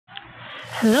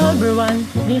Hello everyone,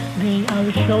 this day I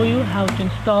will show you how to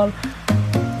install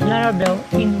Laravel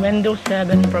in Windows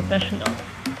 7 Professional.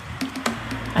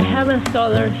 I have an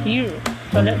installer here,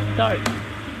 so let's start.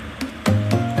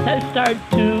 Let's start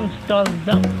to install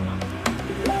them.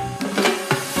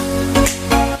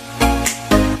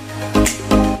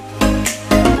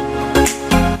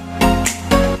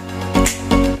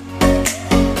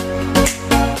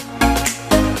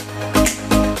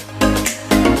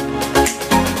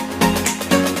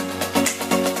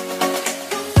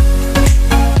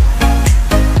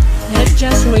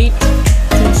 Just wait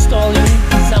to install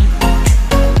some,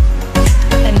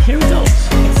 and here it goes.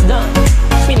 It's done.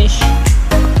 Finish.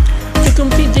 To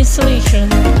complete the installation,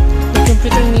 the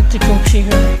computer needs to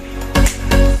configure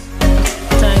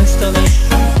the installation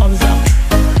of XAMPP,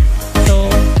 so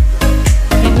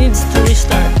it needs to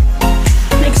restart.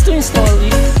 Next to install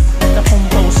is the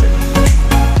Composer.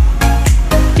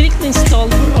 Click the install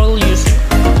for all users.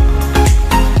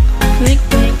 Click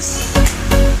next.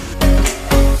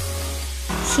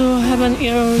 So I have an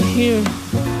error here,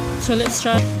 so let's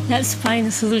find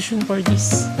a solution for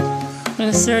this. I'm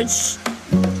gonna search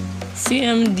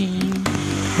cmd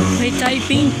by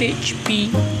typing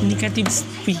php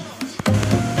 -p,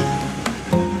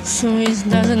 so it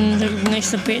doesn't recognize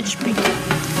the php.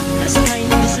 Let's find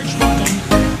the search button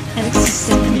and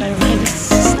system environment.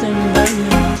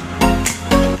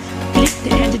 Click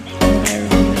the edit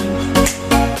environment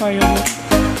variable,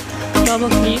 double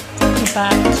click the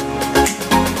path.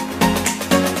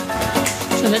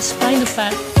 So let's find the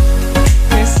path.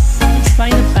 Let's find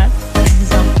the path in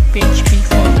some PHP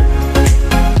folder.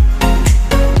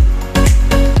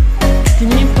 Then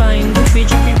you find the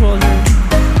PHP folder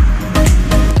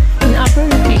in upper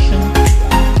location.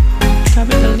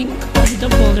 Copy the link of the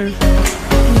folder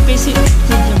and paste it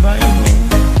to the variable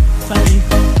value.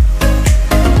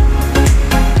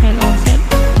 And all set.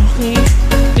 Okay.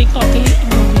 Click OK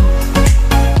and OK.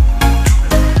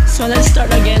 So let's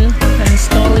start again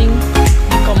installing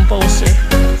Composer.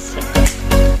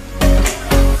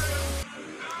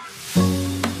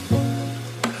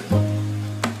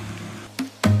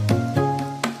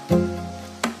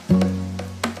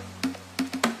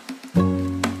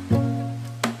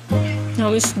 Now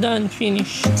it's done,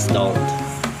 finished, installed.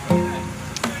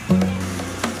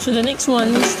 So the next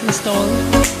one is to install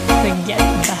the get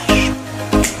bash.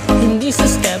 In this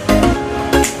step,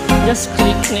 just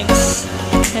click next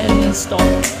and install,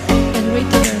 and wait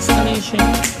till the installation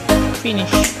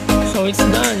finish. So it's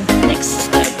done. Next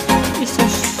step is to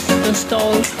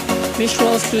install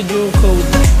Visual Studio Code.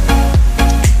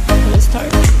 Let's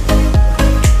start.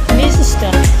 In this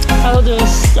step, follow the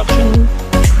instruction.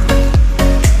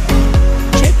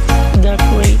 Check the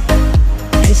create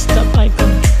desktop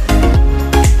icon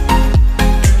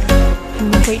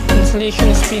and wait till installation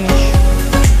is finished.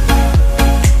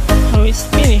 Now it's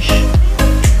finished,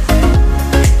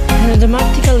 and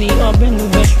automatically open the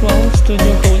Visual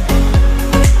Studio Code.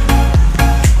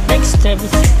 Next step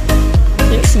is,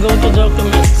 let's go to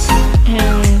Documents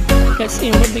and let's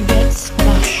import the get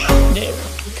bash there.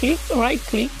 Click right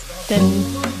click, then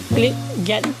click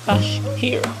get bash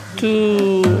here to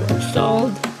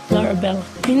install Laravel.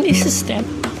 In this step,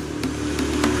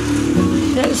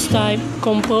 let's type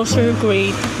Composer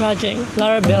create project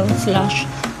Laravel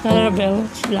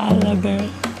 /Laravel.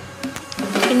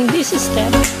 In this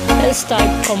step, let's type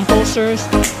Composer's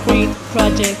create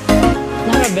project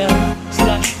Laravel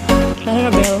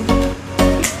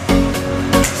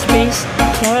space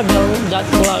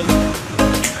Laravel.blog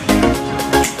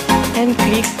and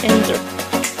click enter.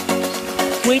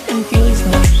 Wait until it's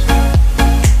done.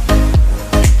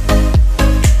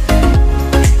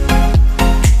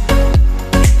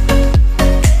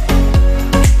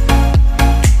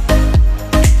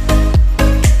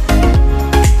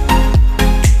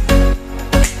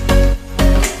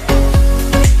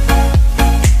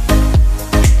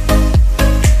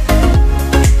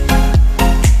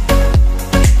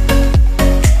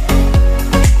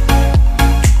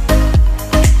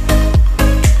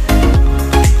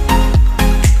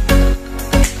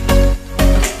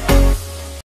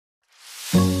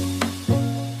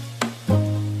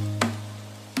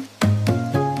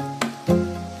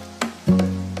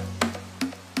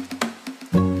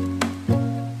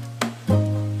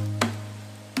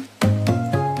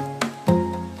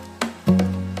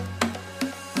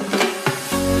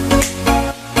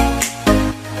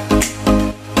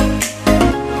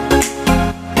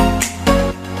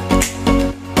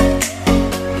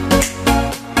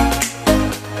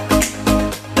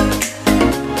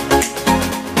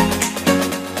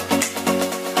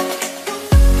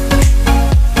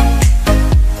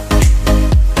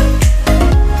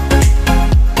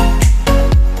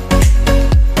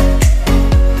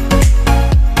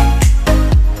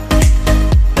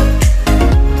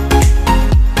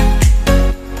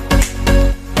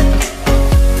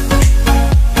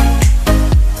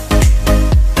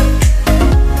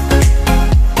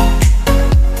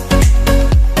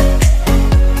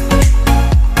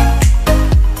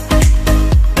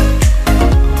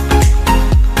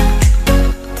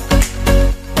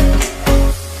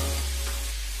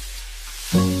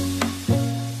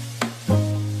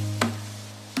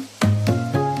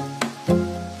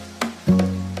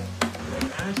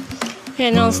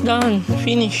 And now it's done.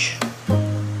 Finish.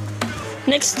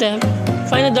 Next step,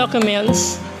 find the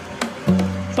documents.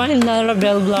 Find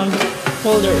Laravel blog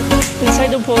folder.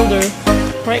 Inside the folder,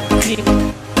 right click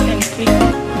and click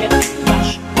get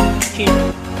bash. Here.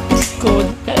 This code,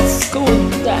 that's code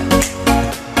that.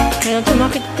 And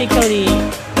automatically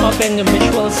open the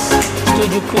Visual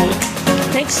Studio Code.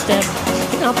 Next step,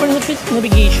 in upper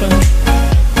navigation,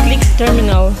 click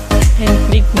Terminal and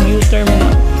click New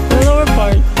Terminal. In the lower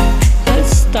part,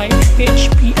 let's type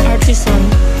PHP Artisan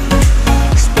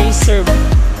space serve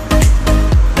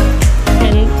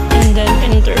and then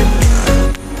enter.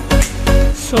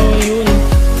 So yun.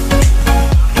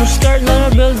 To start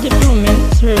Laravel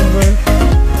deployment server,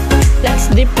 let's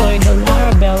deploy the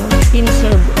Laravel in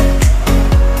server.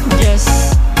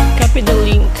 Just copy the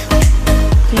link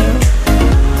here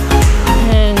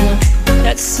and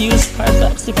let's use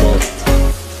Firefox default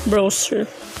browser.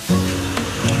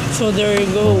 So there you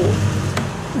go,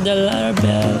 the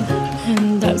Laravel,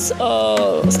 and that's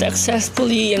all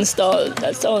successfully installed.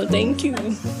 That's all. Thank you.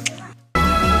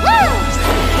 Woo!